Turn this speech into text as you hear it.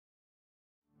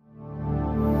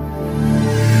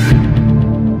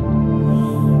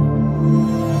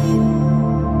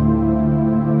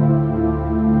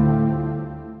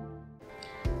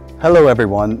Hello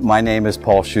everyone, my name is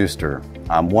Paul Schuster.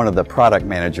 I'm one of the product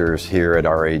managers here at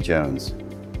R.A. Jones.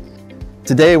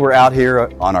 Today we're out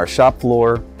here on our shop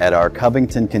floor at our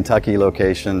Covington, Kentucky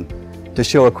location to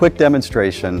show a quick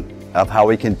demonstration of how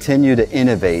we continue to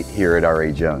innovate here at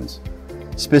R.A. Jones,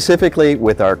 specifically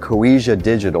with our Coesia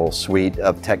digital suite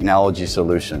of technology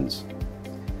solutions.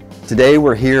 Today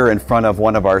we're here in front of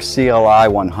one of our CLI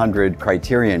 100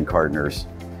 criterion cartners,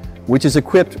 which is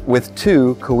equipped with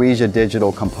two Coesia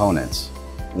digital components,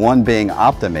 one being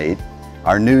Optimate,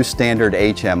 our new standard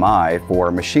HMI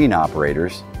for machine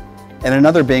operators, and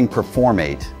another being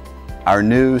Performate, our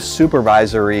new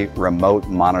supervisory remote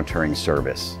monitoring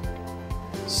service.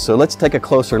 So let's take a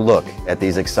closer look at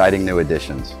these exciting new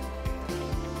additions.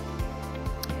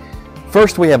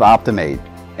 First, we have Optimate,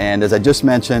 and as I just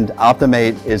mentioned,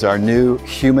 Optimate is our new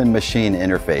human-machine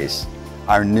interface,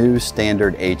 our new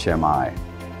standard HMI.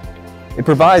 It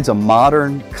provides a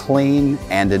modern, clean,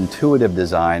 and intuitive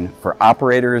design for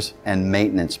operators and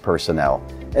maintenance personnel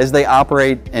as they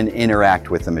operate and interact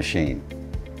with the machine.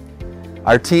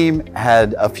 Our team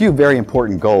had a few very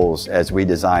important goals as we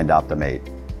designed Optimate.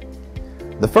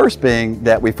 The first being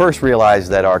that we first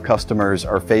realized that our customers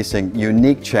are facing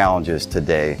unique challenges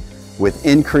today with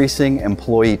increasing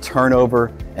employee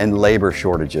turnover and labor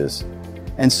shortages.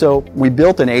 And so we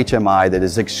built an HMI that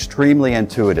is extremely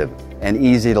intuitive and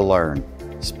easy to learn,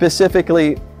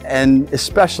 specifically and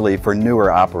especially for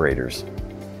newer operators.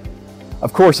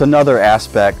 Of course, another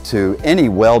aspect to any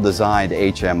well-designed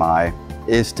HMI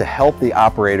is to help the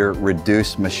operator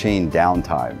reduce machine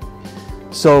downtime.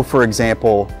 So for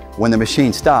example, when the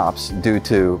machine stops due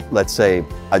to, let's say,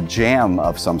 a jam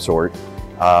of some sort,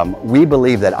 we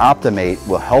believe that Optimate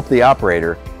will help the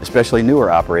operator, especially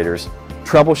newer operators,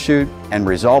 troubleshoot and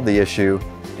resolve the issue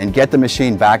and get the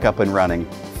machine back up and running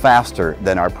faster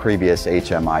than our previous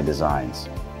HMI designs.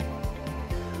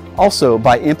 Also,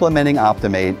 by implementing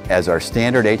Optimate as our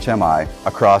standard HMI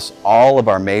across all of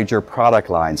our major product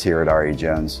lines here at R.A.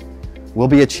 Jones, we'll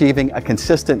be achieving a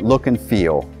consistent look and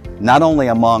feel, not only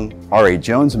among R.A.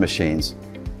 Jones machines,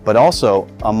 but also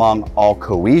among all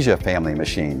Coesia family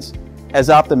machines,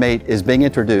 as Optimate is being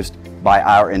introduced by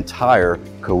our entire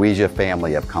Coesia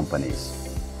family of companies.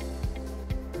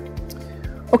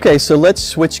 Okay, so let's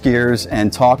switch gears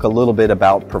and talk a little bit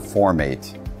about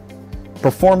Performate.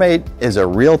 Performate is a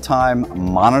real-time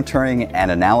monitoring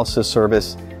and analysis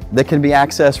service that can be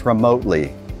accessed remotely,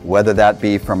 whether that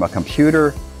be from a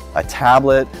computer, a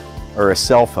tablet, or a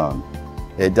cell phone.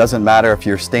 It doesn't matter if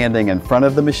you're standing in front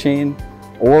of the machine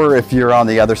or if you're on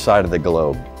the other side of the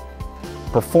globe.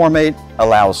 Performate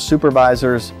allows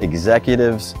supervisors,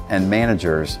 executives, and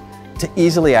managers to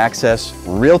easily access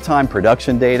real-time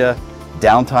production data,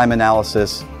 downtime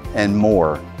analysis, and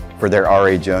more for their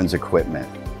R.A. Jones equipment.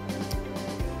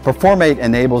 Performate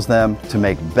enables them to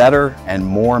make better and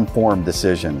more informed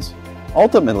decisions,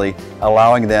 ultimately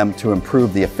allowing them to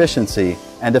improve the efficiency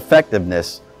and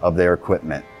effectiveness of their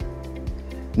equipment.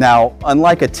 Now,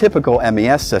 unlike a typical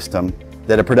MES system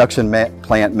that a production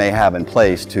plant may have in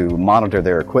place to monitor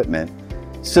their equipment,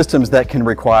 systems that can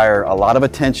require a lot of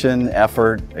attention,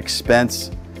 effort,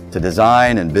 expense to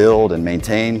design and build and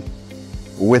maintain,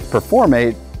 with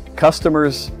Performate,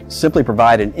 customers simply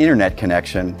provide an internet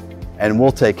connection and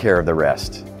we'll take care of the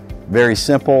rest. Very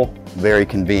simple, very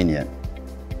convenient.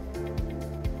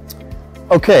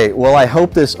 Okay, well, I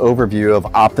hope this overview of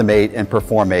Optimate and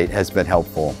Performate has been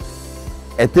helpful.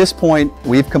 At this point,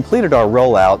 we've completed our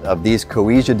rollout of these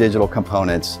Coesia digital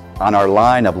components on our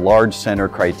line of large center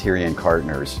criterion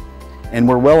cartners, and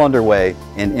we're well underway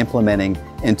in implementing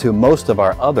into most of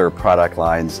our other product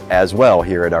lines as well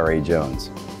here at R.A.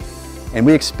 Jones. And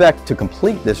we expect to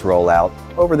complete this rollout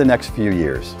over the next few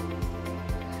years.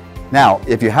 Now,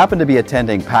 if you happen to be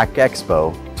attending PAC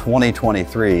Expo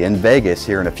 2023 in Vegas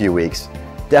here in a few weeks,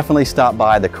 definitely stop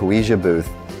by the Coesia booth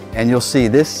and you'll see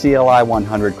this CLI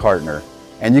 100 cartner,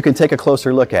 and you can take a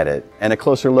closer look at it and a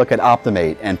closer look at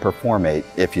Optimate and Performate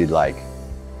if you'd like.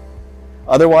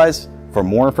 Otherwise, for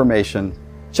more information,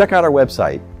 check out our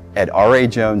website at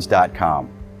rajones.com.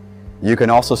 You can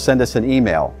also send us an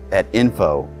email at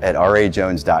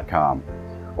info@rajones.com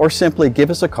or simply give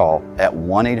us a call at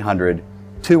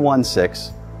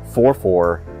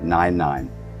 1-800-216-4499.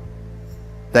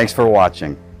 Thanks for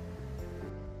watching.